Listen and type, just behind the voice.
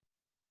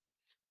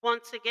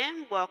Once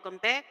again, welcome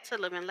back to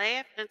Live and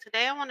Laugh. And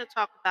today I want to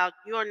talk about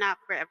You're Not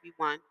for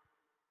Everyone.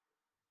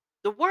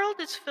 The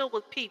world is filled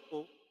with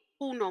people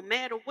who, no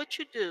matter what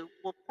you do,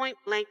 will point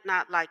blank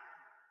not like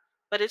you.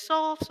 But it's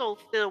also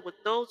filled with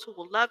those who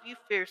will love you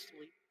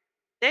fiercely.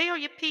 They are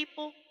your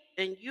people,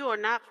 and you are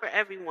not for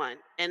everyone,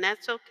 and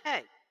that's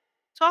okay.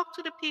 Talk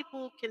to the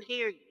people who can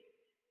hear you.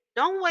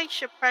 Don't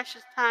waste your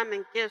precious time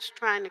and gifts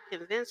trying to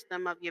convince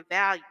them of your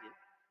value.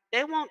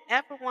 They won't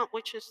ever want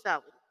what you're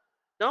selling.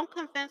 Don't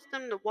convince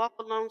them to walk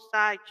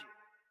alongside you.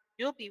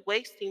 You'll be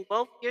wasting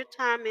both your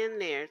time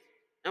and theirs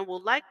and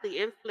will likely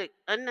inflict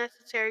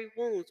unnecessary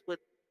wounds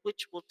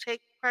which will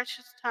take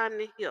precious time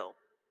to heal.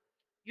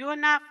 You are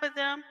not for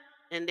them,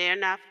 and they're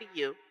not for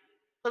you.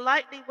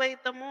 Politely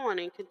wave them on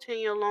and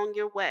continue along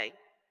your way,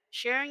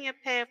 sharing your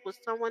path with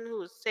someone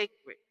who is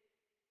sacred.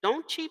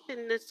 Don't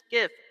cheapen this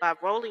gift by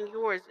rolling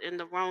yours in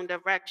the wrong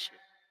direction.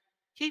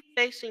 Keep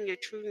facing your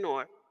true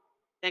north.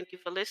 Thank you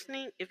for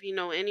listening. If you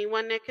know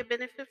anyone that could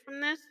benefit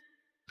from this,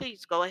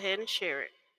 please go ahead and share it.